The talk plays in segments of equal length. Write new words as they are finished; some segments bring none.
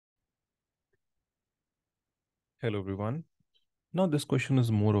Hello everyone. Now this question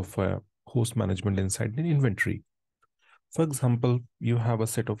is more of a host management inside an inventory. For example, you have a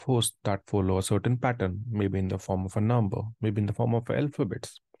set of hosts that follow a certain pattern, maybe in the form of a number, maybe in the form of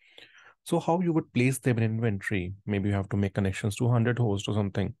alphabets. So how you would place them in inventory? Maybe you have to make connections to 100 hosts or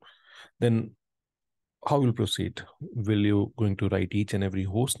something. Then how will you proceed? Will you going to write each and every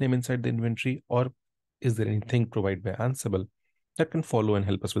host name inside the inventory, or is there anything provided by Ansible that can follow and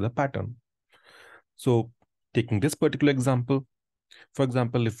help us with a pattern? So taking this particular example, for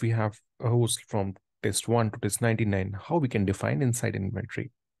example, if we have a host from test1 to test99, how we can define inside inventory?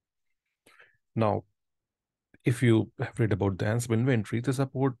 Now, if you have read about the Ansible inventory, they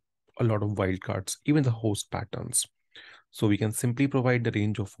support a lot of wildcards, even the host patterns. So we can simply provide the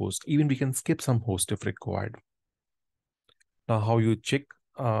range of hosts. Even we can skip some host if required. Now, how you check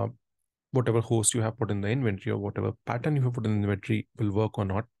whatever host you have put in the inventory or whatever pattern you have put in the inventory will work or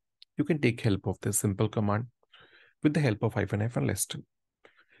not, you can take help of this simple command with the help of -- list.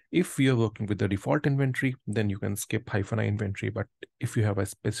 If you're working with the default inventory, then you can skip -i inventory. But if you have a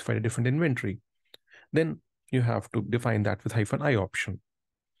specified a different inventory, then you have to define that with -i option.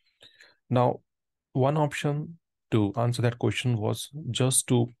 Now, one option to answer that question was just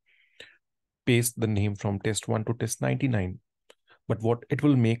to paste the name from test1 to test99. But what it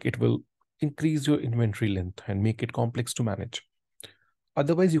will make, it will increase your inventory length and make it complex to manage.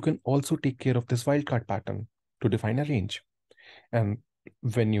 Otherwise, you can also take care of this wildcard pattern to define a range. And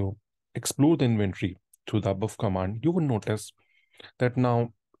when you explore the inventory through the above command, you will notice that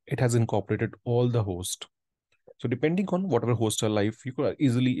now it has incorporated all the hosts. So depending on whatever hosts are live, you are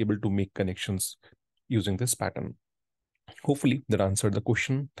easily able to make connections using this pattern. Hopefully that answered the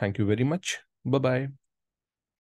question. Thank you very much. Bye-bye.